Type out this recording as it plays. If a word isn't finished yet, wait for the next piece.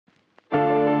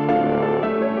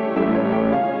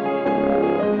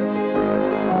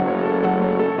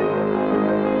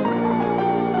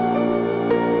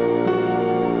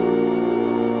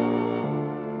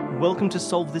welcome to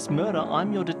Solve This Murder.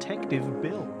 I'm your detective,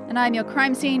 Bill. And I'm your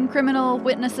crime scene criminal,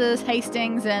 witnesses,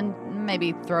 Hastings, and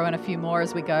maybe throw in a few more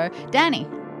as we go, Danny.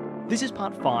 This is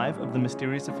part 5 of The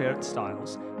Mysterious Affair at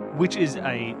Styles, which is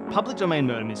a public domain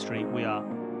murder mystery.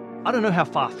 I don't know how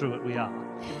far through it we are.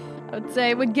 I would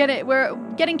say we're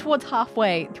getting towards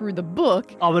halfway through the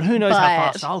book. Oh, but who knows how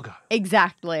fast I'll go.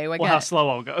 Exactly. Or how slow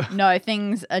I'll go. No,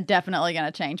 things are definitely going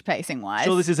to change pacing-wise.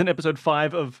 So this isn't episode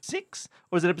 5 of 6?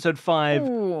 Or is it episode 5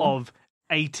 of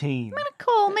 18? I'm going to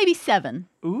call maybe 7.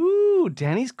 Ooh,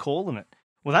 Danny's calling it.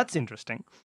 Well, that's interesting.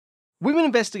 We've been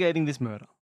investigating this murder.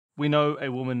 We know a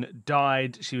woman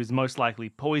died. She was most likely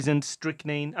poisoned,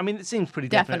 strychnine. I mean, it seems pretty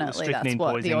definite. Definitely, Strychnine that's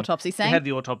what poisoning. the autopsy's saying. They had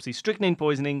the autopsy. Strychnine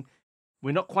poisoning.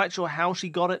 We're not quite sure how she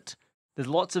got it. There's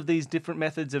lots of these different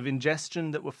methods of ingestion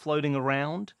that were floating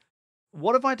around.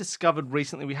 What have I discovered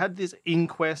recently? We had this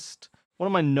inquest. One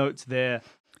of my notes there.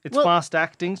 It's fast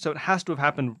acting, so it has to have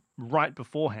happened right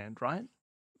beforehand, right?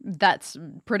 That's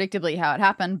predictably how it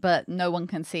happened, but no one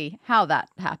can see how that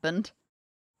happened.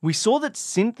 We saw that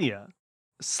Cynthia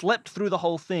slept through the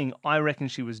whole thing. I reckon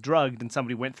she was drugged and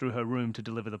somebody went through her room to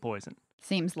deliver the poison.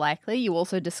 Seems likely. You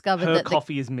also discovered her that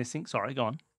coffee is missing. Sorry, go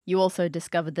on. You also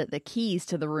discovered that the keys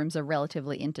to the rooms are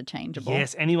relatively interchangeable.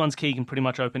 Yes, anyone's key can pretty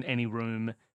much open any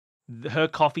room. Her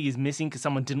coffee is missing because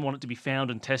someone didn't want it to be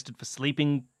found and tested for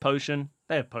sleeping potion.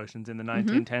 They have potions in the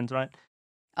 1910s, right?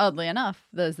 Oddly enough,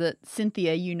 those that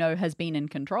Cynthia, has been in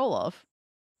control of.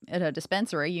 At her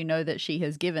dispensary, you know that she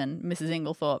has given Mrs.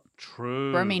 Inglethorpe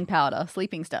bromine powder,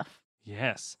 sleeping stuff.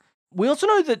 Yes. We also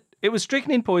know that it was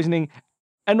strychnine poisoning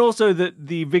and also that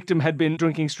the victim had been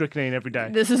drinking strychnine every day.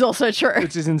 This is also true.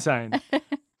 Which is insane.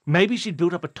 Maybe she'd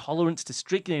built up a tolerance to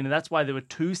strychnine and that's why there were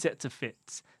 2 sets of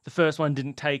fits. The first one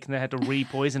didn't take and they had to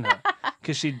re-poison her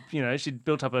because she'd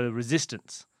built up a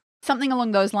resistance. Something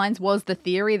along those lines was the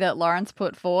theory that Lawrence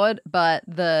put forward, but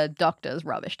the doctors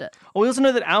rubbished it. We also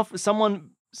know that someone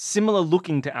similar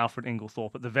looking to Alfred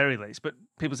Inglethorpe at the very least, but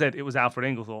people said it was Alfred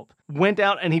Inglethorpe, went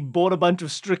out and he bought a bunch of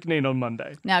strychnine on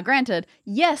Monday. Now, granted,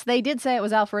 yes, they did say it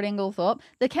was Alfred Inglethorpe.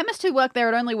 The chemist who worked there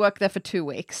had only worked there for 2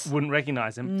 weeks. Wouldn't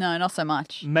recognise him. No, not so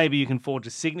much. Maybe you can forge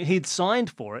a signature. He'd signed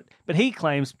for it, but he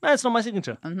claims, that's not my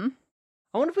signature. Mm-hmm.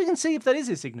 I wonder if we can see if that is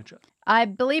his signature. I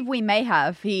believe we may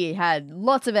have. He had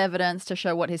lots of evidence to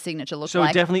show what his signature looked like. So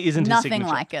it definitely isn't his signature.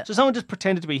 Nothing like it. So someone just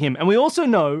pretended to be him. And we also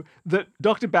know that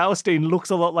Dr. Bauerstein looks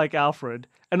a lot like Alfred,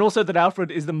 and also that Alfred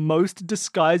is the most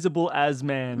disguisable as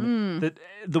man that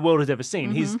the world has ever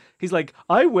seen. Mm-hmm. He's like,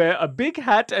 I wear a big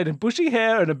hat and a bushy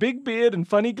hair and a big beard and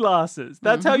funny glasses.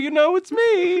 That's how you know it's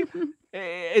me.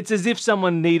 It's as if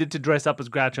someone needed to dress up as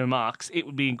Groucho Marx. It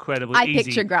would be incredibly easy. I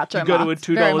picture Groucho Marx. You go to a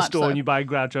 $2 store so. and you buy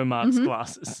Groucho Marx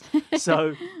glasses.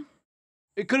 So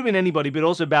it could have been anybody, but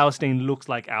also Bauerstein looks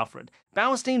like Alfred.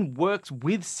 Bauerstein works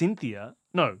with Cynthia.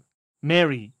 No,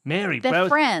 Mary. They're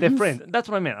friends. They're friends. That's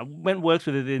what I meant. I went works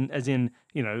with it as in,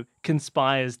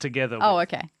 conspires together. Oh,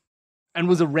 okay. And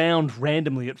was around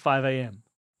randomly at 5 a.m.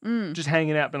 Just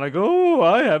hanging out, being like, oh,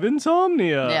 I have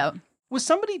insomnia. Yeah. Was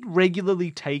somebody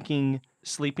regularly taking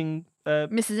sleeping?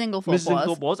 Mrs.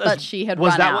 Inglethorpe was, but she had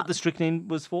Was run that out. what the strychnine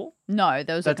was for? No,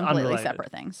 those are completely unrelated. separate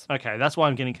things. Okay, that's why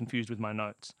I'm getting confused with my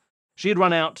notes. She had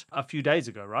run out a few days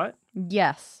ago, right?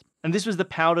 Yes. And this was the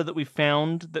powder that we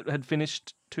found that had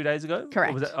finished 2 days ago?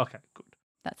 Correct. Or was that? Okay, good.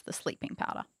 That's the sleeping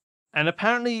powder. And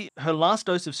apparently her last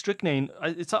dose of strychnine,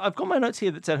 I've got my notes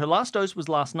here that said her last dose was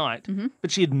last night,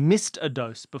 but she had missed a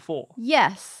dose before.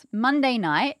 Yes. Monday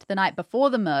night, the night before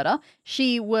the murder,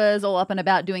 she was all up and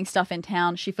about doing stuff in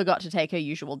town. She forgot to take her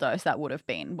usual dose. That would have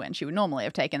been when she would normally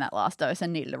have taken that last dose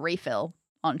and needed a refill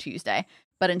on Tuesday.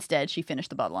 But instead, she finished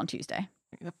the bottle on Tuesday.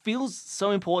 It feels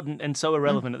so important and so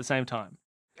irrelevant at the same time.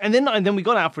 And then we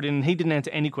got Alfred in and he didn't answer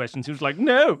any questions. He was like,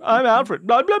 no, I'm Alfred,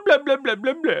 blah, blah, blah, blah, blah,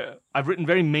 blah, blah. I've written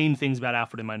very mean things about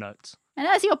Alfred in my notes. And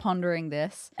as you're pondering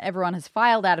this, everyone has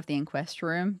filed out of the inquest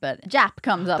room, but Jap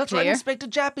comes up That's here. right, Inspector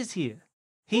Jap is here.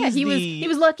 He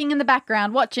was lurking in the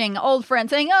background, watching old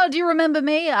friends saying, oh, do you remember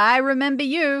me? I remember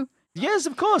you. Yes,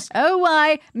 of course. Oh,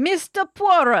 why, Mr.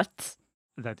 Poirot.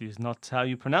 That is not how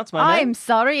you pronounce my name. I'm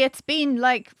sorry, it's been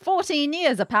like 14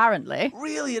 years, apparently.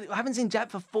 Really? I haven't seen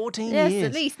Jap for 14 years. Yes,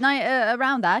 at least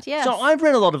around that, yes. So I've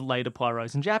read a lot of later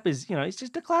Poirots, and Jap is, he's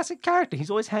just a classic character.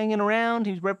 He's always hanging around.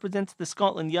 He represents the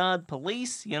Scotland Yard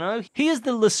police, He is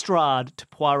the Lestrade to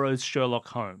Poirot's Sherlock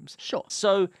Holmes. Sure.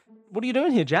 So what are you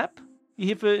doing here, Jap? You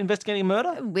here for investigating a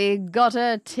murder? We got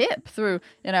a tip through,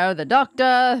 the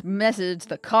doctor, messaged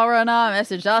the coroner,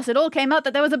 messaged us. It all came out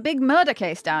that there was a big murder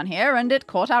case down here, and it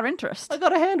caught our interest. I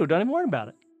got a handle. Don't even worry about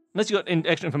it. Unless you got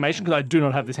extra information, because I do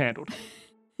not have this handled.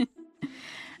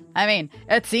 I mean,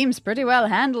 it seems pretty well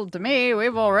handled to me.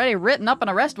 We've already written up an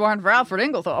arrest warrant for Alfred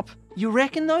Inglethorpe. You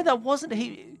reckon, though, that wasn't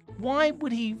he? Why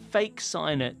would he fake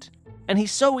sign it? And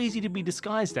he's so easy to be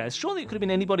disguised as. Surely it could have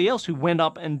been anybody else who went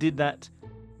up and did that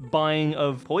buying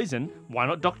of poison. Why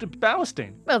not Dr.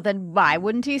 Bauerstein? Well, then why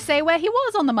wouldn't he say where he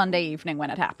was on the Monday evening when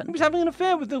it He happened? was having an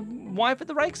affair with the wife at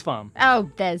the Rakes farm.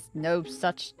 Oh, there's no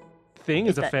such... Thing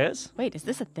as that- affairs. Wait, is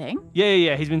this a thing?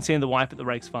 Yeah. He's been seeing the wife at the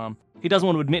Rakes farm. He doesn't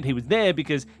want to admit he was there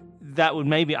because that would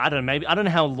maybe, I don't know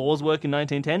how laws work in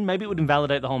 1910. Maybe it would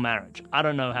invalidate the whole marriage. I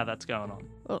don't know how that's going on.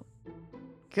 Oh,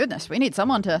 goodness, we need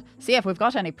someone to see if we've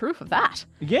got any proof of that.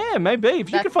 Yeah, maybe. If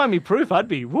you That- could find me proof, I'd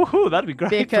be, woohoo, that'd be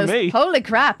great Because, for me. holy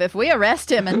crap, if we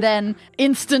arrest him and then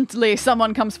instantly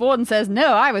someone comes forward and says,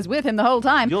 no, I was with him the whole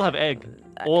time, You'll have egg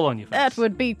all on your face. that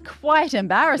would be quite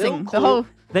embarrassing.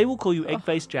 They will call you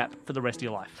egg-faced Jap for the rest of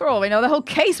your life. For all we know, the whole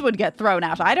case would get thrown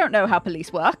out. I don't know how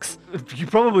police works. You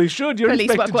probably should. You're Police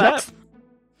Inspector work Jap. works.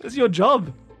 It's your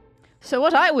job. So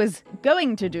what I was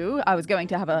going to do, I was going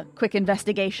to have a quick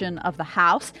investigation of the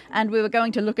house, and we were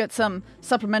going to look at some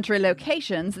supplementary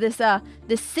locations. This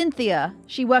Cynthia,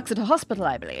 she works at a hospital,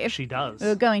 I believe. She does. We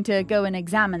were going to go and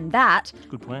examine that,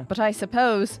 Good plan. but I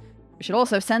suppose we should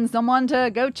also send someone to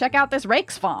go check out this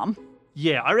Rakes farm.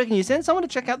 Yeah, I reckon you send someone to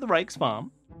check out the Rakes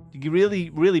farm. You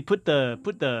really put the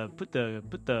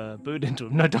boot into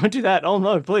him. No, don't do that. Oh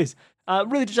no, please.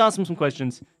 Really just ask him some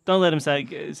questions. Don't let him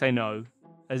say no.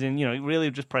 As in,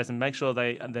 really just press him. Make sure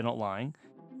they're not lying.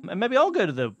 And maybe I'll go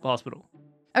to the hospital.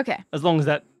 Okay. As long as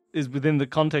that is within the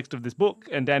context of this book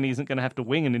and Danny isn't going to have to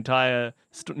wing an entire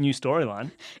new storyline.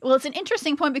 Well, it's an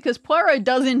interesting point because Poirot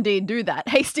does indeed do that.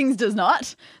 Hastings does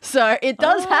not. So it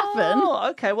does happen. Oh,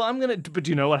 okay. Well, but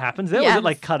do you know what happens there? Was Yes. it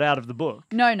like cut out of the book?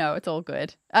 No, it's all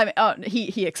good. I mean,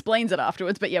 he explains it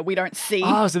afterwards, but yeah, we don't see.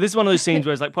 Oh, so this is one of those scenes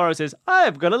where it's like Poirot says,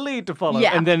 I've got a lead to follow.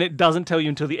 Yeah. And then it doesn't tell you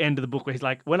until the end of the book where he's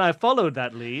like, when I followed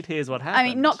that lead, here's what happened. I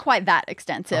mean, not quite that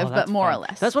extensive, Oh, but that's more fun. or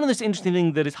less. That's one of those interesting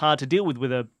things that is hard to deal with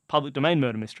a public domain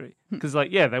murder mystery. Because,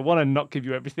 they want to not give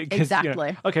you everything. 'cause,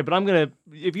 Exactly. Okay, but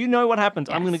if you know what happens,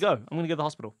 I'm going to Yes. go. I'm going to go to the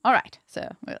hospital. All right, so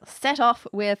we'll set off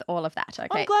with all of that,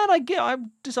 okay? I'm glad I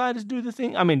decided to do the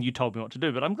thing. I mean, you told me what to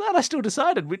do, but I'm glad I still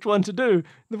decided which one to do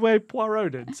the way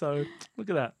Poirot did. So, look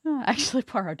at that. Actually,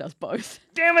 Poirot does both.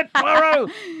 Damn it,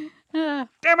 Poirot! Uh,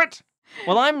 Damn it!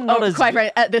 Well, I'm not as quite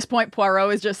right. At this point,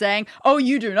 Poirot is just saying, oh,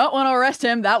 you do not want to arrest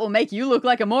him. That will make you look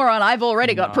like a moron. I've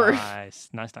already got proof. Nice.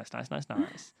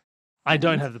 I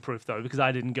don't have the proof, though, because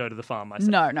I didn't go to the farm myself.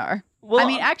 No. Well, I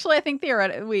mean, actually, I think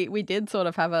theoretically, we did sort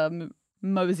of have a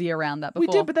mosey around that before.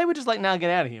 we did, but they were just like, now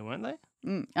get out of here, weren't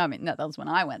they? I mean, no, that was when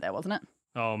I went there, wasn't it?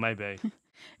 Oh, maybe.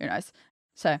 Who knows?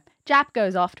 So, Jap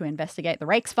goes off to investigate the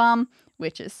Rakes farm,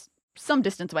 which is some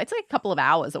distance away. It's like a couple of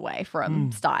hours away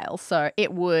from Styles. So,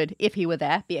 it would, if he were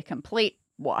there, be a complete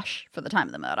wash for the time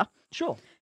of the murder. Sure.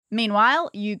 Meanwhile,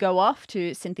 you go off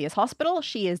to Cynthia's hospital.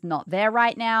 She is not there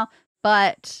right now,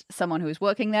 but someone who is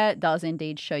working there does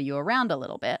indeed show you around a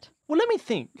little bit. Well, let me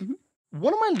think. Mhm.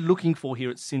 What am I looking for here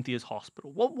at Cynthia's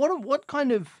hospital? What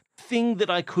kind of thing that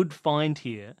I could find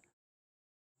here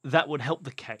that would help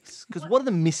the case? Because what are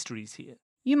the mysteries here?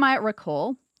 You might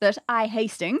recall that I,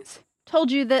 Hastings, told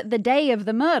you that the day of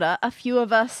the murder, a few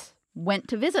of us went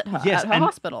to visit her at her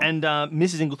hospital. And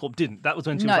Mrs. Inglethorpe didn't. That was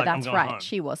when she was No, like, I'm that's going right. home.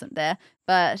 She wasn't there.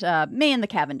 But me and the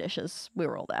Cavendishes, we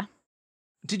were all there.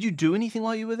 Did you do anything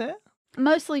while you were there?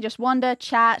 Mostly just wander,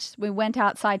 chat. We went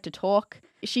outside to talk.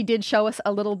 She did show us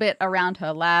a little bit around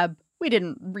her lab. We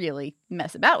didn't really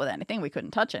mess about with anything. We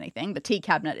couldn't touch anything. The tea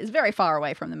cabinet is very far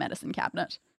away from the medicine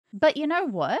cabinet. But you know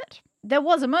what? There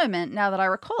was a moment, now that I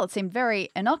recall, it seemed very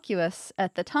innocuous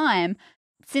at the time.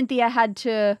 Cynthia had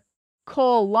to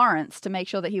call Lawrence to make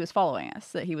sure that he was following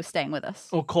us, that he was staying with us.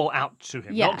 Or call out to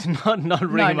him, Yeah. not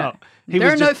ring him No. up.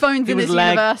 There are no phones in this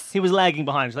universe. He was lagging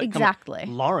behind. He's like, come on. Exactly.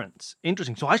 Lawrence,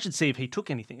 interesting. So I should see if he took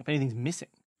anything, if anything's missing.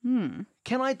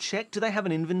 Can I check? Do they have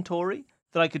an inventory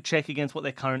that I could check against what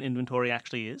their current inventory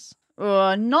actually is?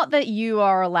 Not that you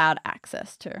are allowed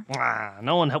access to.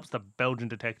 No one helps the Belgian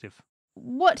detective.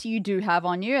 What you do have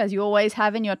on you, as you always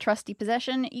have in your trusty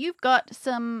possession, you've got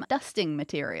some dusting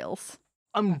materials.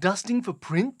 I'm dusting for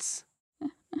prints?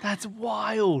 That's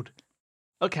wild.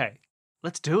 Okay,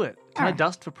 let's do it. Can I Alright.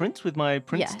 dust for prints with my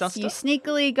prints Yes, duster? you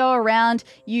sneakily go around.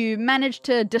 You manage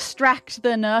to distract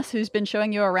the nurse who's been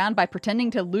showing you around by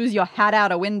pretending to lose your hat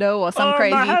out a window or some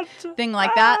crazy thing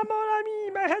like that.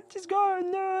 My hat is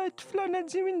gone. It's flown out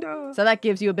the window. So that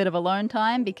gives you a bit of alone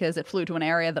time because it flew to an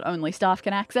area that only staff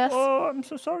can access. Oh, I'm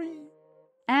so sorry.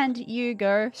 And you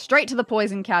go straight to the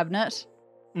poison cabinet.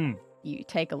 Mm. You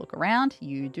take a look around,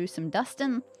 you do some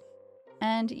dusting,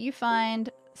 and you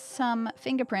find some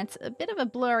fingerprints, a bit of a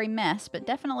blurry mess, but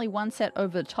definitely one set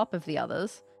over the top of the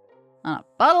others, on a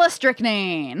bottle of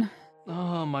strychnine.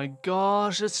 Oh my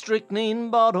gosh, a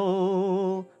strychnine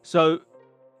bottle. So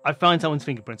I find someone's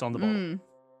fingerprints on the bottle.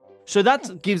 So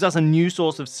that gives us a new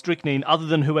source of strychnine other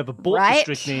than whoever bought the Right.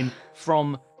 strychnine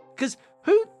from... Because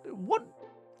what...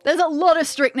 There's a lot of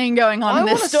strychnine going on in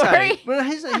this story. Say, well,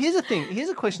 here's the thing. Here's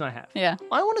a question I have. Yeah.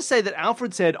 I want to say that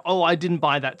Alfred said, oh, I didn't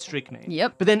buy that strychnine.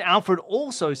 Yep. But then Alfred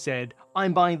also said,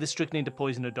 I'm buying the strychnine to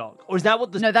poison a dog. Or is that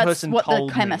what the No, that's person what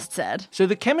told the chemist said. So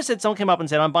the chemist said someone came up and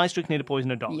said, I'm buying strychnine to poison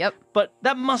a dog. Yep. But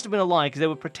that must have been a lie because they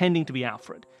were pretending to be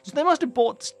Alfred. So they must have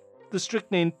bought the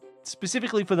strychnine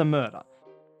specifically for the murder.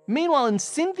 Meanwhile, in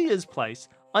Cynthia's place,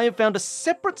 I have found a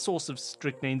separate source of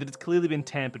strychnine that has clearly been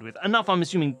tampered with. Enough, I'm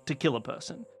assuming, to kill a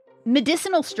person.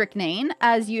 Medicinal strychnine,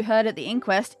 as you heard at the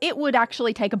inquest, it would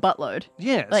actually take a buttload.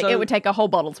 Yeah. Like, it would take a whole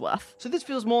bottle's worth. So this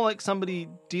feels more like somebody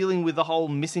dealing with the whole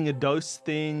missing a dose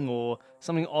thing or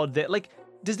something odd there. Like,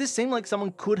 does this seem like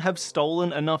someone could have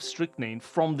stolen enough strychnine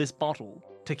from this bottle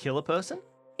to kill a person?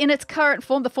 In its current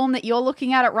form, the form that you're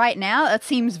looking at it right now, it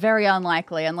seems very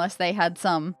unlikely unless they had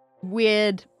some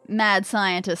weird mad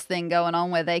scientist thing going on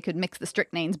where they could mix the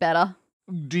strychnines better.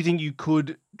 Do you think you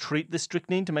could treat the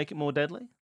strychnine to make it more deadly?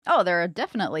 Oh, there are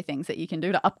definitely things that you can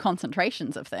do to up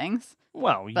concentrations of things.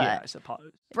 Well, yeah, But- I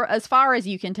suppose. As far as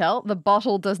you can tell, the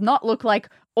bottle does not look like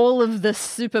all of the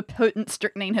super potent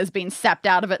strychnine has been sapped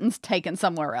out of it and taken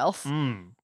somewhere else.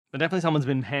 But definitely someone's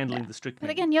been handling the strychnine. But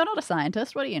again, you're not a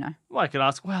scientist. What do you know? Well, I could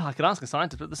ask a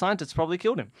scientist, but the scientist probably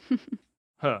killed him.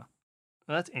 Her.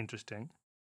 Well, that's interesting.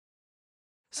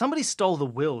 Somebody stole the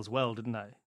will as well, didn't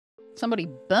they? Somebody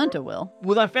burnt a will.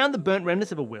 Well, I found the burnt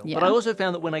remnants of a will, but Yeah. I also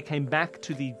found that when I came back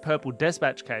to the Purple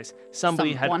Dispatch case,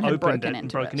 somebody had Someone had opened broken it and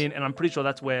into broken it. in, and I'm pretty sure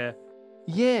that's where...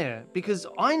 Yeah, because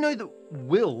I know that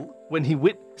Will, when he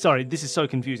Sorry, this is so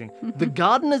confusing. The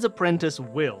gardener's apprentice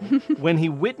Will, when he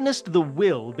witnessed the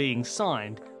will being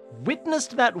signed,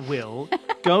 witnessed that will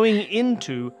going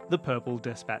into the Purple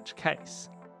Dispatch case.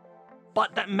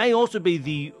 But that may also be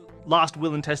the last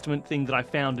will and testament thing that I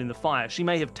found in the fire. She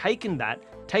may have taken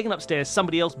upstairs,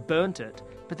 somebody else burnt it,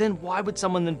 but then why would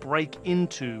someone then break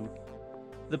into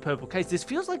the purple case? This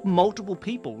feels like multiple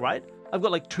people, right? I've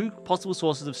got like 2 possible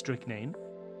sources of strychnine.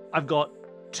 I've got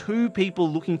 2 people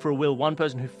looking for a will, one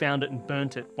person who found it and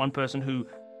burnt it, one person who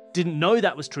didn't know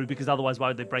that was true because otherwise why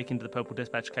would they break into the Purple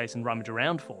Dispatch case and rummage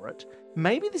around for it?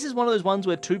 Maybe this is one of those ones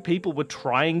where 2 people were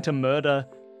trying to murder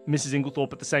Mrs.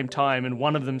 Inglethorpe at the same time and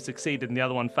one of them succeeded and the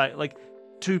other one failed. Like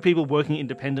 2 people working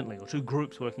independently or 2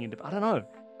 groups working independently. I don't know.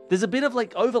 There's a bit of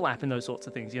like overlap in those sorts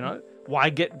of things, you know? Why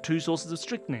get 2 sources of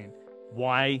strychnine?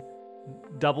 Why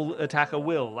double attack a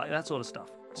will? Like that sort of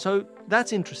stuff. So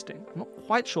that's interesting. I'm not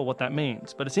quite sure what that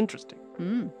means, but it's interesting.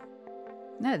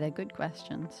 No, they're good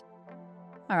questions.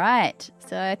 All right,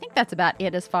 so I think that's about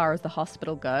it as far as the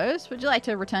hospital goes. Would you like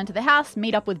to return to the house,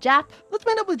 meet up with Jap? Let's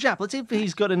meet up with Jap. Let's see if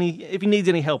if he needs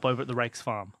any help over at the Rakes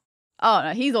farm. Oh,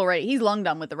 no, he's long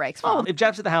done with the Rakes farm. Oh, if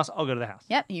Jap's at the house, I'll go to the house.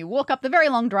 Yep, you walk up the very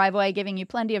long driveway, giving you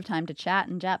plenty of time to chat,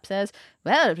 and Jap says,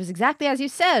 well, it was exactly as you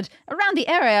said. Around the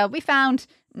area, we found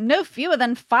no fewer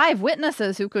than 5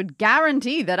 witnesses who could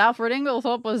guarantee that Alfred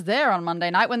Inglethorpe was there on Monday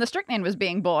night when the strychnine was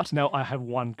being bought. No, I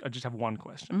just have one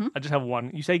question. I just have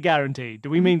one. You say guarantee. Do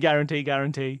we mean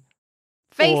guarantee?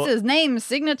 Faces, names,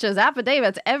 signatures,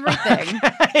 affidavits, everything.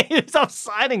 Stop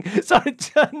signing. Sorry,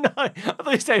 no. I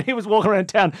thought you said he was walking around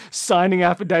town signing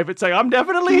affidavits saying, I'm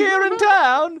definitely here in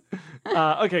town.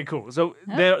 Okay, cool. So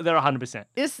they're 100%.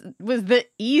 This was the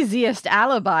easiest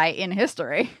alibi in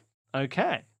history.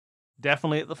 Okay.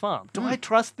 Definitely at the farm. Do I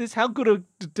trust this? How good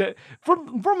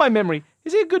from my memory,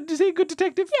 is he a good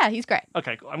detective? Yeah, he's great.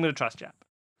 Okay, cool. I'm going to trust Jap.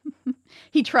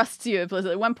 He trusts you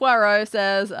implicitly. When Poirot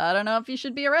says, I don't know if you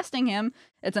should be arresting him,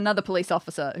 it's another police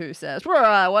officer who says,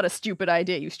 what a stupid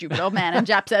idea, you stupid old man. And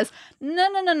Jap says,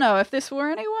 no, if this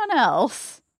were anyone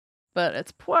else. But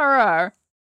it's Poirot.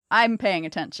 I'm paying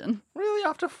attention. Really?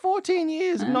 After 14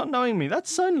 years of not knowing me?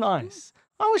 That's so nice.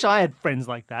 I wish I had friends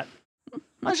like that.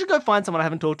 I should go find someone I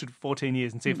haven't talked to for 14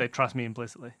 years and see if they trust me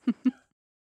implicitly.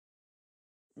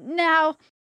 Now,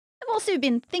 I've also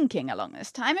been thinking along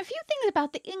this time a few things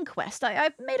about the inquest.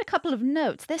 I've made a couple of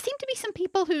notes. There seem to be some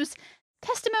people whose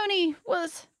testimony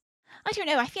was... I don't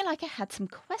know, I feel like I had some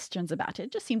questions about it.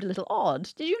 It just seemed a little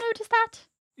odd. Did you notice that?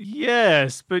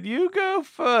 Yes, but you go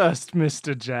first,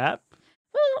 Mr. Jap.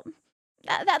 Well,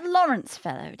 that Lawrence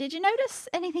fellow, did you notice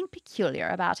anything peculiar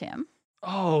about him?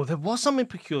 Oh, there was something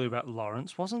peculiar about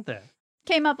Lawrence, wasn't there?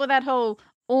 Came up with that whole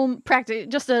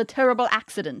just a terrible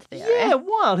accident theory. Yeah,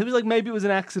 wild. He was like, maybe it was an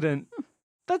accident.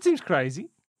 That seems crazy.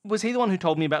 Was he the one who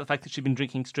told me about the fact that she'd been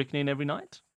drinking strychnine every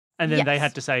night? And then they Yes.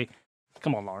 had to say,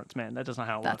 come on, Lawrence, man, that doesn't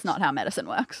how it That's works. not how medicine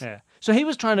works. Yeah. So he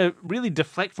was trying to really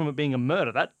deflect from it being a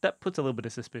murder. That puts a little bit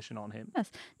of suspicion on him.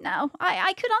 Yes. Now,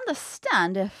 I could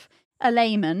understand if a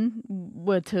layman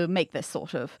were to make this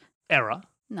sort of Error.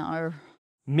 no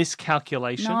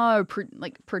Miscalculation.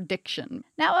 prediction.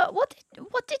 Now, what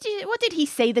did he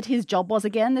say that his job was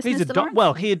again? This He's a Mr. Lawrence?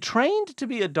 well, he had trained to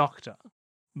be a doctor,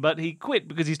 but he quit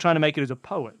because he's trying to make it as a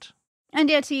poet. And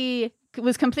yet he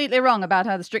was completely wrong about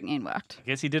how the strychnine worked. I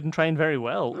guess he didn't train very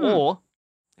well, or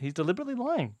he's deliberately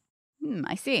lying.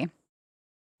 I see.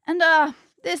 And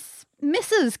this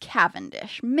Mrs.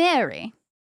 Cavendish, Mary,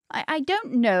 I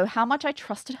don't know how much I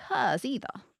trusted hers either.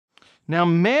 Now,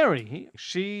 Mary,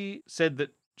 she said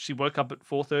that she woke up at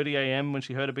 4:30 a.m. when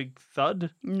she heard a big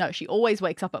thud. No, she always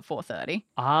wakes up at 4:30,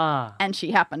 Ah. and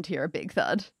she happened to hear a big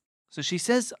thud. So she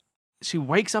says she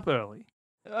wakes up early.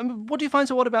 What do you find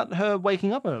so odd about her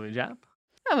waking up early, Jap?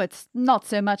 Oh, it's not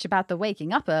so much about the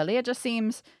waking up early. It just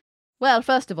seems, well,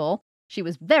 first of all, she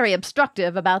was very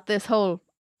obstructive about this whole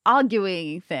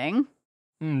arguing thing.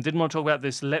 Didn't want to talk about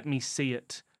this let me see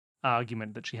it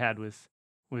argument that she had with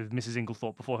Mrs.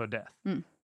 Inglethorpe before her death.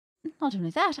 Not only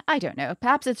that, I don't know.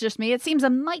 Perhaps it's just me. It seems a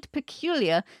mite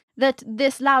peculiar that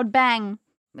this loud bang,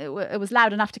 it was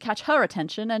loud enough to catch her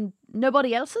attention and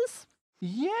nobody else's.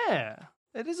 Yeah,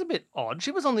 it is a bit odd.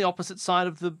 She was on the opposite side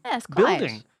of the Yes, quite.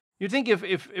 building. You'd think if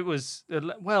it was,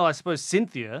 well, I suppose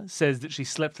Cynthia says that she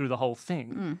slept through the whole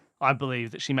thing. I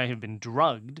believe that she may have been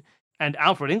drugged, and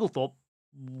Alfred Inglethorpe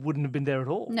wouldn't have been there at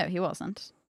all. No, he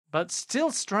wasn't. But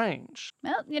still strange.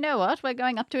 Well, you know what? We're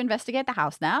going up to investigate the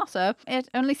house now, so it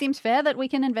only seems fair that we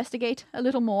can investigate a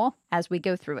little more as we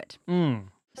go through it.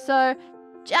 So,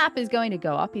 Jap is going to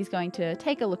go up. He's going to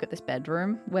take a look at this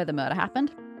bedroom where the murder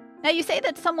happened. Now, you say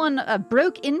that someone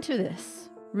broke into this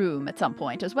room at some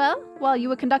point as well, while you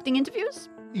were conducting interviews?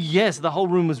 Yes, the whole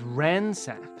room was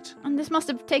ransacked. And this must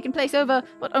have taken place over,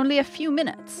 only a few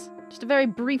minutes? Just a very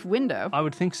brief window. I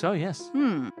would think so, yes.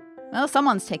 Well,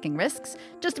 someone's taking risks.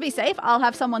 Just to be safe, I'll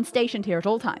have someone stationed here at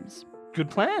all times. Good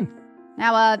plan.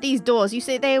 Now, these doors, you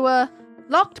say they were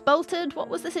locked, bolted? What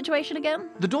was the situation again?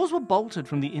 The doors were bolted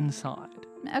from the inside.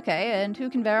 Okay, and who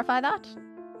can verify that?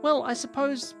 Well, I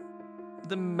suppose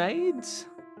the maids?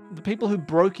 The people who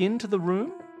broke into the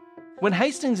room? When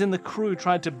Hastings and the crew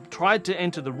tried to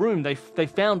enter the room, they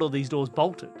found all these doors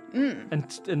bolted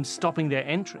and stopping their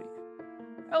entry.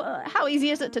 Oh, how easy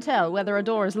is it to tell whether a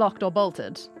door is locked or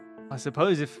bolted? I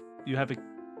suppose if you have a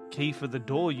key for the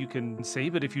door, you can see,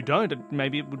 but if you don't,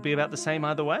 maybe it would be about the same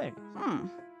either way.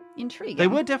 Intriguing. They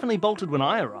were definitely bolted when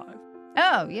I arrived.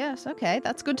 Oh, yes, okay,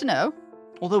 that's good to know.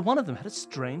 Although one of them had a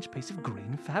strange piece of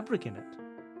green fabric in it.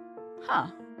 Huh.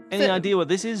 Any So- idea what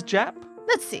this is, Jap?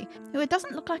 Let's see. Oh, it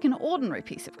doesn't look like an ordinary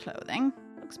piece of clothing.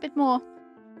 Looks a bit more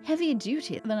heavy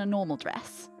duty than a normal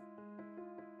dress.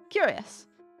 Curious.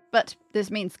 But this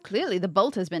means clearly the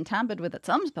bolt has been tampered with at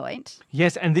some point.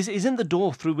 Yes, and this isn't the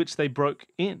door through which they broke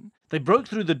in. They broke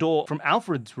through the door from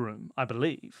Alfred's room, I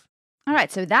believe. All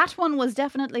right, so that one was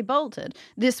definitely bolted.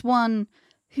 This one,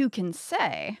 who can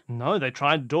say? No, they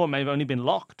tried the door, may have only been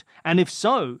locked. And if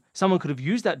so, someone could have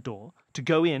used that door to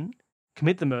go in,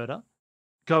 commit the murder,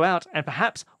 go out, and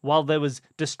perhaps, while there was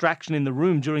distraction in the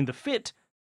room during the fit,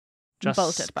 just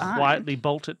Bolt it behind. quietly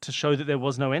bolt it to show that there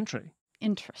was no entry.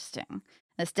 Interesting.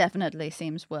 This definitely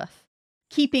seems worth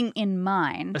keeping in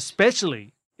mind.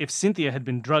 Especially if Cynthia had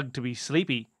been drugged to be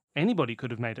sleepy, anybody could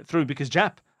have made it through, because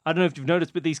Jap, I don't know if you've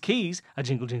noticed, but these keys, a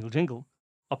jingle, jingle, jingle,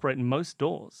 operate in most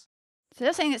doors. So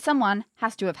you're saying that someone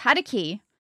has to have had a key,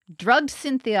 drugged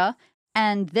Cynthia,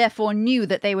 and therefore knew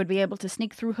that they would be able to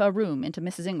sneak through her room into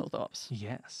Mrs. Inglethorpe's.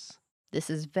 Yes. This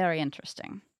is very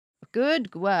interesting.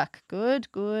 Good work. Good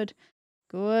work.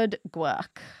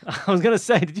 I was going to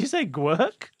say, did you say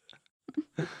gwerk?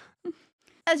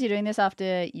 As you're doing this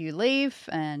after you leave,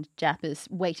 and Jap is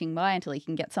waiting by until he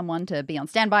can get someone to be on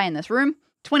standby in this room,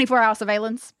 24-hour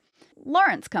surveillance,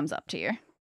 Lawrence comes up to you.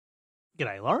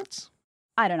 G'day, Lawrence.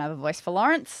 I don't have a voice for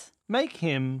Lawrence. Make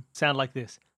him sound like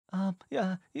this.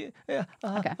 Okay.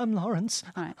 I'm Lawrence.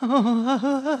 All right.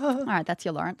 All right, that's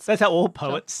your Lawrence. That's how all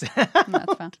poets sound.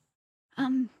 That's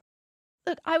fine.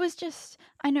 Look,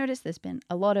 I noticed there's been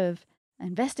a lot of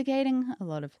investigating, a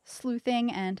lot of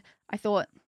sleuthing, and I thought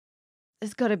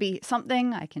there's got to be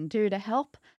something I can do to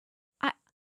help.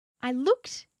 I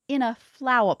looked in a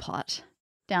flower pot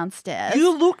downstairs.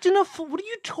 You looked in what are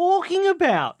you talking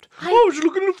about? I was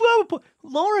looking in a flower pot.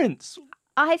 Lawrence.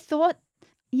 I thought,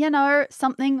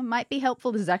 something might be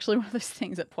helpful. This is actually one of those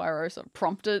things that Poirot sort of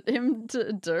prompted him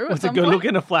to do. Was it go look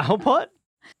in a flower pot?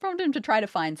 Prompted him to try to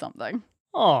find something.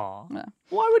 Oh, Yeah.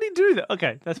 why would he do that?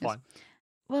 Okay, that's fine.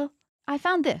 Well, I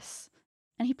found this.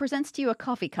 And he presents to you a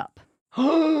coffee cup.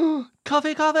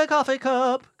 Coffee, coffee, coffee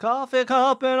cup. Coffee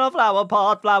cup in a flower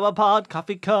pot,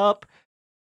 coffee cup.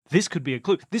 This could be a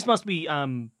clue. This must be,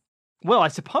 well, I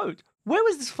suppose. Where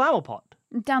was this flower pot?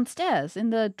 Downstairs in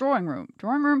the drawing room.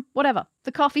 Drawing room? Whatever.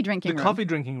 The coffee drinking room. The coffee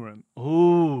drinking room.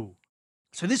 Ooh.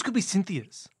 So this could be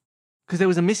Cynthia's. Because there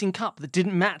was a missing cup that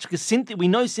didn't match. Because we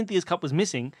know Cynthia's cup was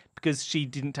missing because she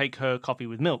didn't take her coffee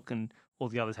with milk and all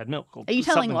the others had milk. Or Are you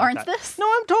telling something Lawrence like that. this? No,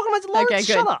 I'm talking about Lawrence. Okay,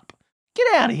 good. Shut up.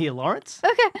 Get out of here, Lawrence.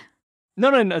 Okay.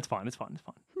 No, it's fine. It's fine.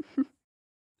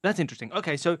 That's interesting.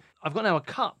 Okay, so I've got now a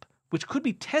cup, which could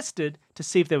be tested to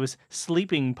see if there was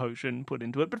sleeping potion put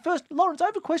into it. But first, Lawrence, I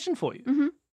have a question for you. Mm-hmm.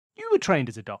 You were trained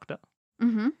as a doctor.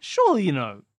 Mm-hmm. Surely you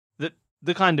know that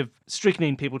the kind of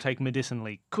strychnine people take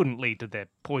medicinally couldn't lead to their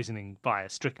poisoning via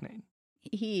strychnine.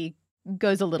 He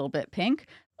goes a little bit pink.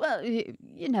 Well, you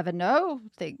never know.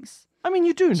 Things I mean,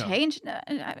 you do know. change.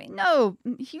 No.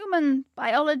 Human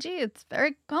biology, it's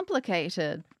very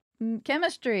complicated.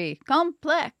 Chemistry,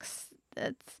 complex.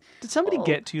 It's Did somebody all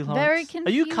get to you, Lawrence? very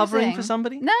Are you covering for confusing.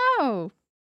 somebody? No.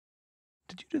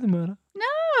 Did you do the murder?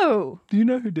 No. Do you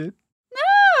know who did?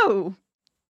 No.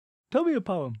 Tell me a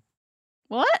poem.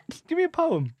 What? Give me a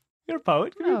poem. You're a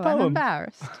poet. Give me a I'm poem.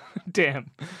 embarrassed. Damn.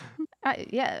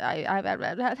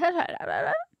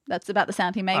 That's about the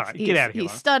sound he makes. All right, get out of here, He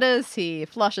Lawrence. stutters, he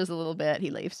flushes a little bit, he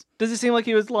leaves. Does it seem like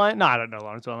he was lying? No, I don't know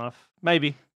Lawrence well enough.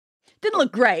 Maybe. Didn't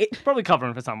look great. Probably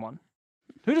covering for someone.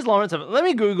 Who does Lawrence have? Let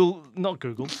me not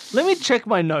Google. Let me check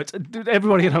my notes.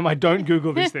 Everybody at home, I don't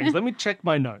Google these things. Let me check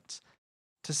my notes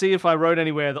to see if I wrote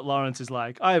anywhere that Lawrence is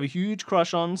like, I have a huge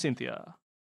crush on Cynthia.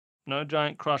 No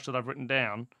giant crush that I've written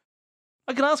down.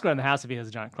 I can ask around the house if he has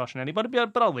a giant crush on anybody,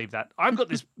 but I'll leave that. I've got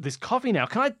this coffee now.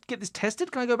 Can I get this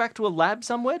tested? Can I go back to a lab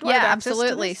somewhere? Do I Yeah, have access to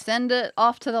absolutely. this? Send it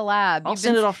off to the lab. I'll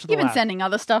send it off to the You've lab. been sending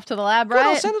other stuff to the lab, Good, right?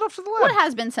 I'll send it off to the lab. What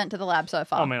has been sent to the lab so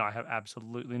far? I mean, I have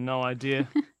absolutely no idea.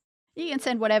 You can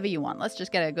send whatever you want. Let's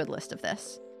just get a good list of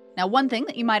this. Now, one thing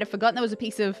that you might have forgotten, there was a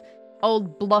piece of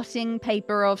old blotting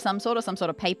paper of some sort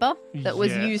of paper that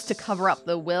was used to cover up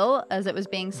the will as it was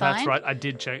being signed. That's right. I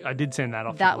did check. I did send that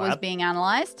off That to the lab. was being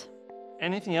analysed.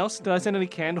 Anything else? Did I send any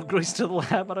candle grease to the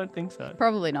lab? I don't think so.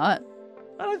 Probably not.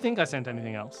 I don't think I sent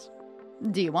anything else.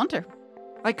 Do you want to?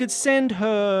 I could send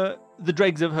her the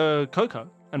dregs of her cocoa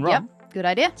and rum. Yep, good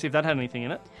idea. See if that had anything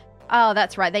in it. Oh,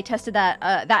 that's right. They tested that.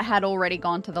 That had already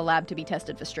gone to the lab to be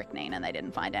tested for strychnine, and they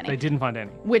didn't find any. They didn't find any.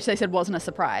 Which they said wasn't a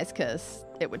surprise because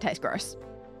it would taste gross.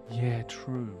 Yeah,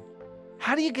 true.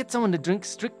 How do you get someone to drink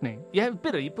strychnine? You have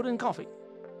bitter, you put it in coffee.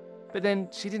 But then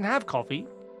she didn't have coffee.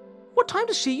 What time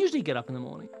does she usually get up in the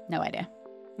morning? No idea.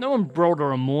 No one brought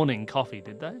her a morning coffee,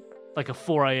 did they? Like a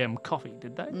 4 a.m. coffee,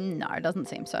 did they? No, it doesn't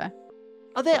seem so.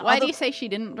 Are there Why other... do you say she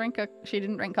didn't drink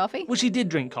coffee? Well, she did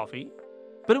drink coffee,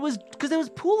 but it was because there was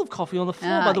a pool of coffee on the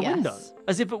floor by the yes. window,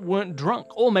 as if it weren't drunk,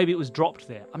 or maybe it was dropped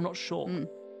there. I'm not sure. Mm.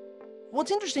 What's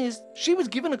interesting is she was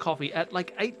given a coffee at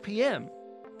like 8 p.m.,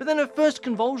 but then her first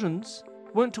convulsions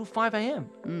weren't till 5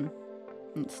 a.m.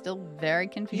 It's still very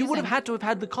confusing. You would have had to have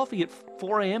had the coffee at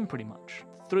 4 a.m. pretty much,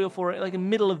 3 or 4, like in the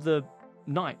middle of the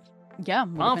night. Yeah,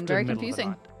 would have After been very the middle of the confusing.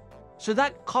 night. So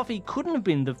that coffee couldn't have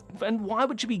been and why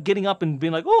would she be getting up and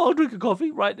being like, oh, I'll drink a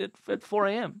coffee right at 4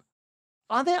 a.m.?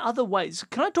 Are there other ways?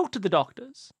 Can I talk to the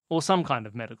doctors or some kind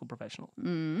of medical professional?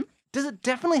 Mm. Does it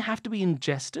definitely have to be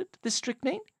ingested, this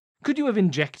strychnine? Could you have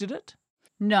injected it?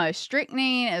 No,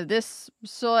 strychnine of this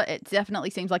sort, it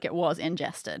definitely seems like it was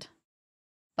ingested.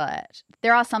 But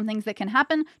there are some things that can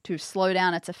happen to slow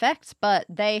down its effects, but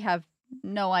they have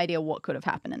no idea what could have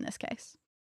happened in this case.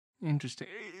 Interesting.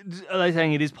 Are they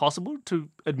saying it is possible to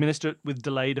administer it with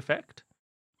delayed effect?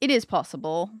 It is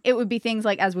possible. It would be things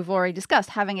like, as we've already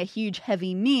discussed, having a huge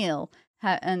heavy meal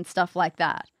and stuff like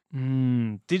that.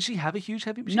 Did she have a huge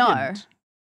heavy? She No.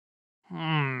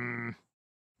 didn't.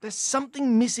 There's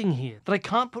something missing here that I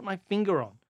can't put my finger on.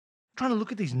 I'm trying to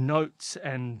look at these notes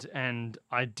and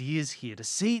ideas here to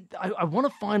see. I want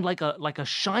to find like a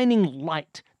shining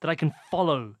light that I can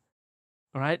follow.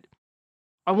 All right.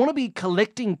 I want to be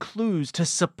collecting clues to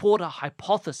support a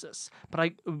hypothesis, but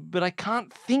I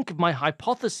can't think of my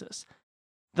hypothesis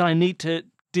that I need to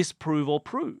disprove or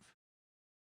prove.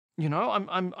 You know,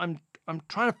 I'm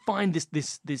trying to find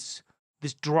this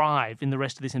drive in the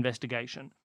rest of this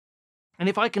investigation. And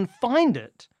if I can find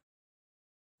it,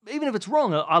 even if it's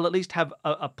wrong, I'll at least have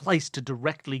a place to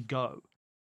directly go.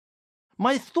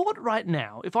 My thought right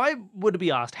now, if I were to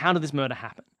be asked, how did this murder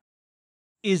happen,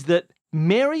 is that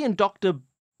Mary and Dr.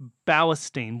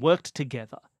 Bauerstein worked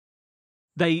together.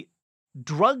 They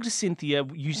drugged Cynthia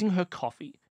using her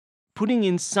coffee, putting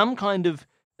in some kind of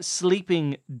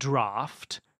sleeping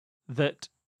draft that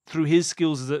through his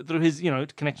skills, through his,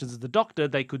 connections as the doctor,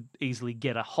 they could easily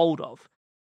get a hold of.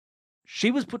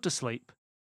 She was put to sleep.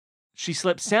 She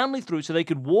slept soundly through so they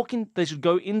could they should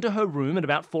go into her room at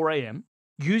about 4 a.m.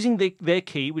 using their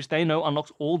key, which they know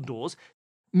unlocks all doors.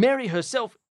 Mary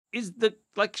herself is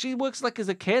she works as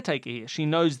a caretaker here. She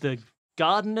knows the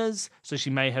gardeners, so she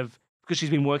may have, because she's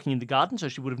been working in the garden, so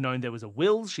she would have known there was a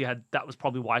will. That was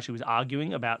probably why she was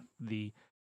arguing about the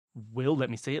will. Let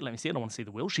me see it. I want to see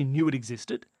the will. She knew it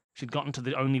existed. She'd gotten to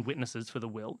the only witnesses for the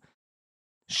will.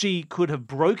 She could have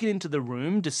broken into the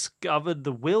room, discovered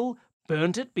the will,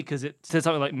 burnt it because it says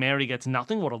something like Mary gets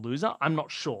nothing, what a loser. I'm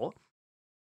not sure.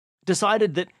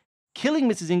 Decided that killing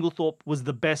Mrs. Inglethorpe was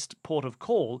the best port of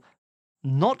call.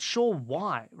 Not sure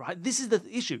why, right? This is the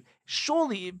issue.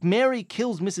 Surely if Mary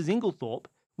kills Mrs. Inglethorpe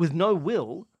with no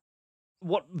will,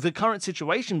 what the current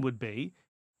situation would be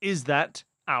is that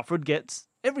Alfred gets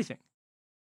everything.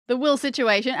 The will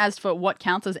situation, as for what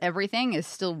counts as everything, is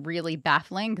still really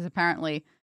baffling because apparently,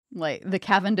 the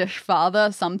Cavendish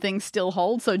father, some things still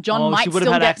hold. So John might she would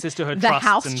still have had get access to her the trusts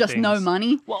house, and just things. no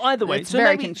money. Well, either way, it's so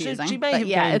very maybe confusing. She may have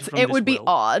gained from it this would be will.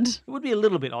 odd. It would be a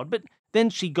little bit odd, but then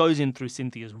she goes in through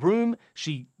Cynthia's room.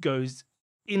 She goes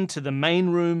into the main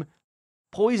room,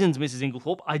 poisons Mrs.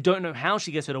 Inglethorpe. I don't know how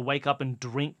she gets her to wake up and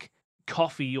drink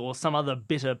coffee or some other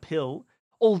bitter pill.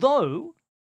 Although,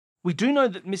 we do know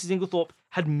that Mrs. Inglethorpe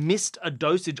had missed a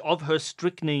dosage of her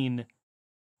strychnine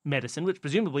medicine, which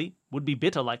presumably would be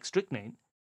bitter like strychnine.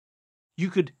 You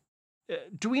could...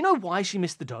 do we know why she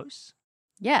missed the dose?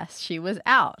 Yes, she was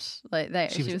out.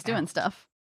 She was doing out. stuff.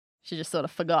 She just sort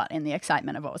of forgot in the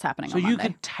excitement of what was happening So on Monday. you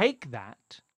could take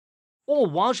that, or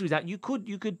while she was out, you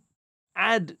could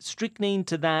add strychnine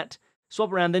to that,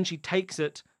 swap around, then she takes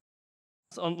it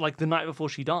on the night before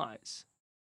she dies.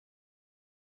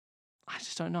 I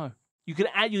just don't know. You could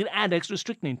add extra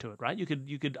strychnine to it, right? You could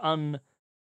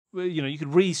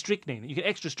re-strychnine. You could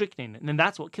extra strychnine, and then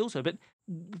that's what kills her. But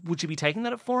would she be taking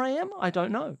that at 4 a.m.? I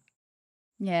don't know.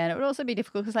 Yeah, and it would also be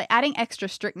difficult because adding extra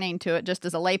strychnine to it just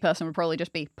as a layperson would probably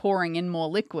just be pouring in more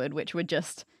liquid, which would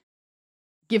just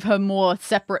give her more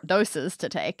separate doses to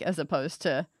take as opposed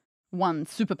to one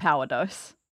superpower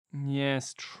dose.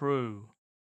 Yes, true.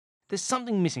 There's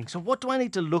something missing. So what do I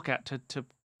need to look at to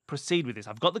proceed with this?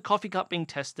 I've got the coffee cup being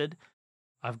tested.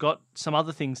 I've got some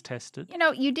other things tested.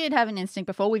 You did have an instinct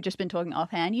before. We've just been talking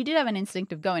offhand. You did have an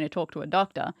instinct of going to talk to a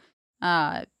doctor.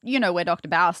 You know where Dr.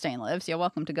 Bauerstein lives. You're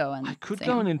welcome to go and I could see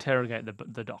go him. and interrogate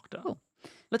the doctor. Cool.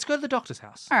 Let's go to the doctor's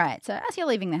house. All right, so as you're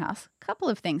leaving the house, a couple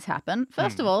of things happen.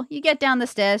 First of all, you get down the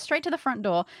stairs, straight to the front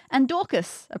door, and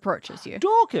Dorcas approaches you.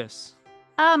 Dorcas!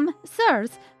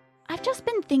 Sirs, I've just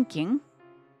been thinking.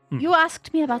 You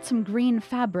asked me about some green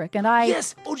fabric, and I...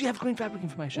 Yes! Oh, do you have green fabric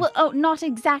information? Well, not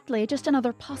exactly, just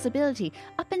another possibility.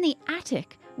 Up in the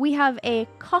attic, we have a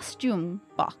costume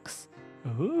box.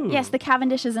 Ooh. Yes, the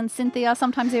Cavendishes and Cynthia,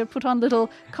 sometimes they would put on little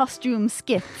costume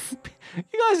skits.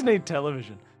 You guys need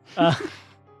television.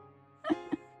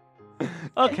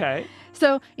 Okay.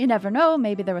 So, you never know,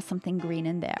 maybe there was something green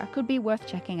in there. Could be worth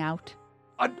checking out.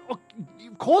 Of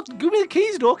course, give me the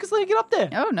keys, Dorcas. Let me get up there.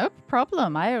 Oh, no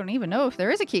problem. I don't even know if there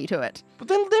is a key to it. But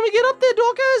then let me get up there,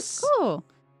 Dorcas. Cool.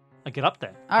 I get up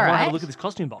there. All I want to have right. a look at this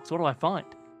costume box. What do I find?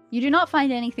 You do not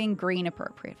find anything green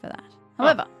appropriate for that.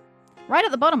 However, right at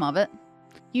the bottom of it,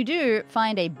 you do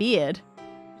find a beard.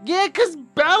 Yeah, because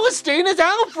Bauerstein is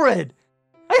Alfred.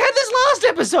 I had this last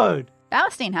episode.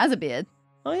 Bauerstein has a beard.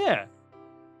 Oh, yeah.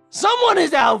 Someone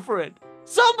is Alfred.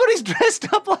 Somebody's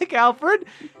dressed up like Alfred.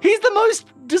 He's the most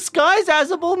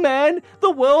disguise-able man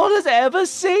the world has ever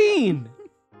seen.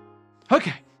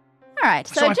 Okay. All right,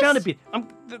 So I found a beard. I'm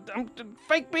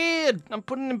fake beard. I'm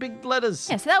putting in big letters.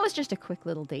 Yeah, so that was just a quick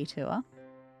little detour.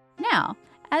 Now,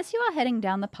 as you are heading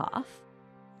down the path,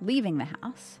 leaving the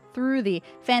house, through the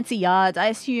fancy yards, I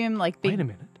assume big... Wait a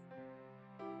minute.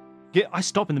 Yeah, I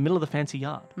stop in the middle of the fancy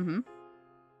yard. Mm-hmm.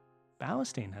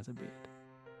 Bauerstein has a beard.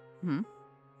 Mm-hmm.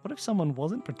 What if someone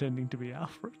wasn't pretending to be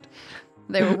Alfred?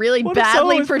 They were really What if someone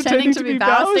badly was pretending to be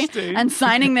Bauerstein and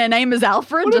signing their name as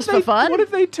Alfred just for fun? What if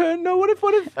they turned... No, what if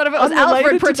What if it was unrelated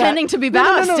Alfred to pretending that- to be No,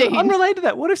 Bauerstein? unrelated to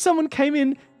that. What if someone came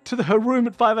in to her room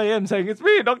at 5 a.m. saying, "It's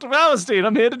me, Dr. Bauerstein.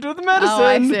 I'm here to do the medicine." Oh,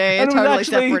 I see. A And it was totally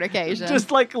actually separate occasion.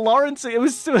 Just like Lawrence, it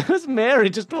was Mary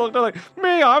just walked out like,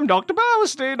 "Me, I'm Dr.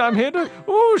 Bauerstein. I'm here to."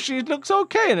 Oh, she looks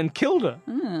okay, and then killed her.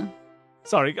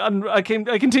 Sorry, I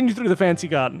continued through the fancy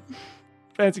garden.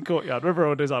 Fancy courtyard,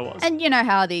 wherever it is I was. And you know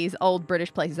how these old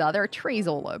British places are. There are trees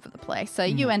all over the place. So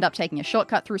you end up taking a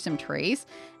shortcut through some trees.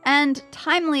 And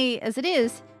timely as it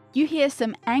is, you hear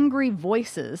some angry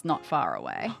voices not far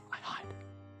away. I hide.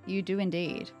 You do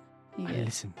indeed. You I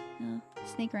listen.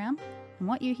 sneak around. And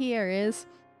what you hear is,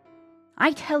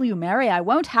 I tell you, Mary, I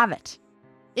won't have it.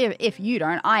 If you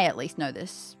don't, I at least know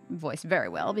this voice very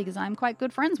well because I'm quite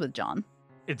good friends with John.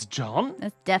 It's John?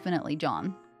 That's definitely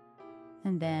John.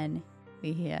 And then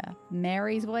we hear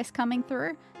Mary's voice coming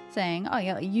through saying, oh,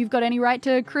 yeah, you've got any right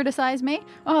to criticize me?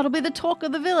 Oh, it'll be the talk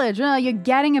of the village. Oh, you're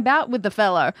gadding about with the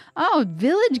fellow. Oh,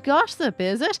 village gossip,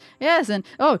 is it? Yes, and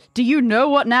oh, do you know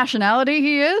what nationality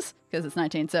he is? Because it's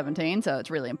 1917, so it's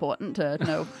really important to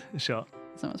know Sure.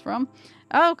 someone's from.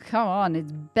 Oh, come on,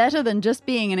 it's better than just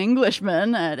being an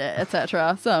Englishman,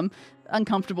 etc. Some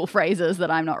uncomfortable phrases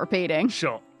that I'm not repeating.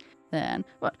 Sure. Then,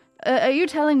 what? Are you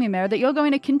telling me, Mayor, that you're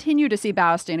going to continue to see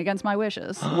Bowerstein against my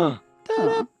wishes? Oh.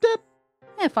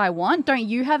 If I want, don't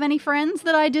you have any friends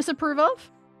that I disapprove of?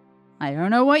 I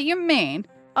don't know what you mean.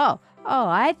 Oh,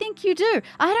 I think you do.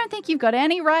 I don't think you've got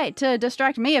any right to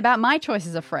distract me about my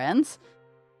choices of friends.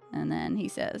 And then he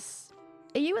says,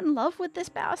 are you in love with this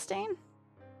Bowerstein?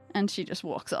 And she just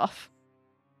walks off.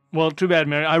 Well, too bad,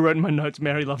 Mary. I wrote in my notes,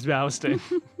 Mary loves Bowerstein.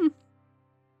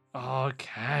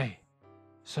 Okay.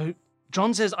 So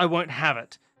John says, I won't have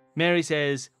it. Mary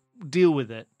says, deal with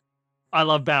it. I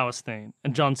love Bowerstein.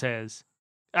 And John says,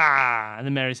 and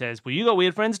then Mary says, well, you got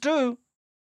weird friends too.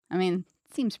 I mean,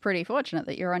 it seems pretty fortunate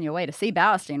that you're on your way to see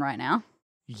Bowerstein right now.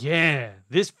 Yeah,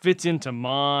 this fits into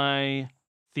my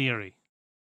theory.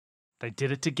 They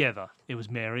did it together. It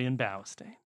was Mary and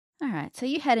Bowerstein. All right, so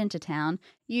you head into town.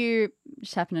 You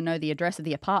just happen to know the address of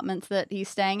the apartments that he's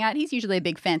staying at. He's usually a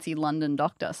big fancy London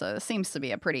doctor, so it seems to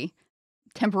be a pretty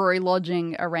temporary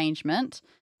lodging arrangement.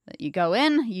 You go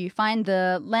in, you find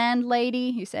the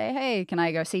landlady, you say, hey, can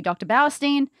I go see Dr.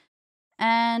 Bowerstein?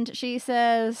 And she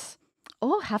says,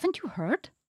 oh, haven't you heard?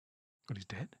 But he's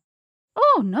dead?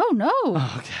 Oh, no.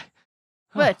 Oh, okay.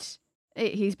 But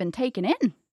he's been taken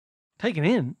in. Taken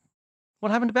in?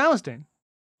 What happened to Bowerstein?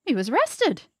 He was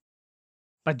arrested.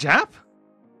 By Jap?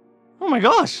 Oh my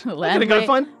gosh. I'm gonna go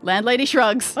find... Landlady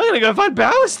shrugs. I'm gonna go find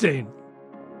Bowerstein.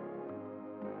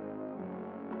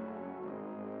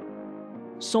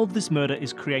 Solve This Murder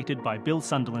is created by Bill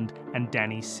Sunderland and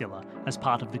Danny Siller as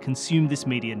part of the Consume This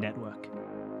Media network.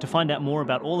 To find out more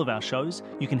about all of our shows,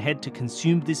 you can head to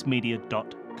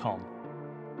consumethismedia.com.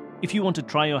 If you want to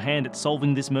try your hand at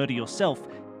solving this murder yourself,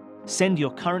 send your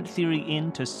current theory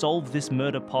in to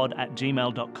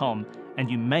solvethismurderpod@gmail.com and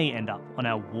you may end up on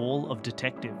our wall of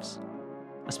detectives.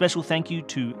 A special thank you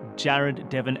to Jared,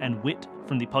 Devon and Whit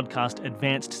from the podcast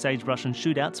Advanced Sagebrush and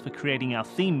Shootouts for creating our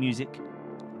theme music.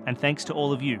 And thanks to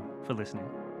all of you for listening.